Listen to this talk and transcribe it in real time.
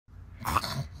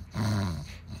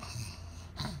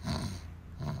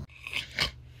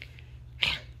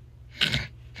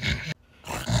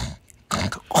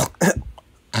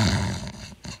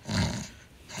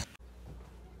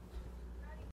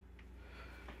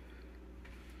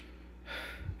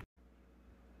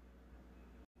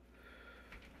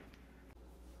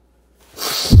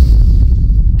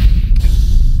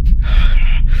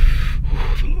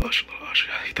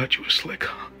thought you were slick,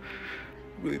 huh?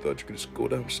 Really thought you could just go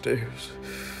downstairs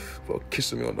while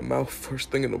kissing me on the mouth first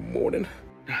thing in the morning?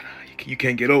 Nah, you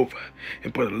can't get over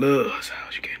in Brother Love's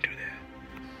house. You can't do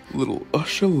that. Little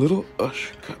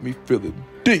Usher, got me feeling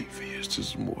devious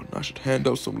this morning. I should hand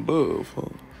out some love, huh?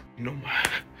 You know my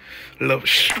love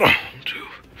is strong, too.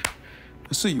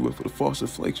 I see you went for the Frosted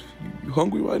Flakes. You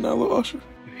hungry right now, little Usher?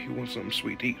 You want something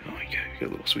sweet to eat? Oh, you got a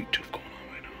little sweet tooth going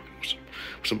on right now. You want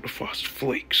some of the Frosted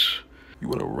Flakes. You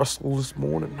want to wrestle this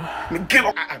morning? Get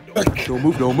off! Don't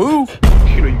move.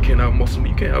 You know you can't out-muscle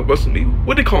me. You can't out-wrestle me.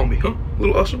 What they call me, huh?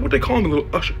 Little Usher? What they call me,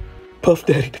 Little Usher? Puff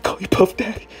Daddy. They call you Puff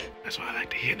Daddy. That's why I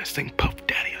like to hear and sing Puff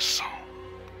Daddy a song.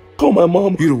 Call my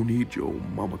mama. You don't need your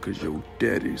mama because your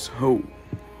daddy's home.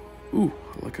 Ooh,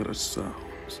 I like how that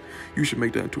sounds. You should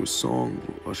make that into a song,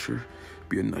 little Usher.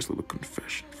 Be a nice little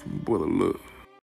confession from Brother Love.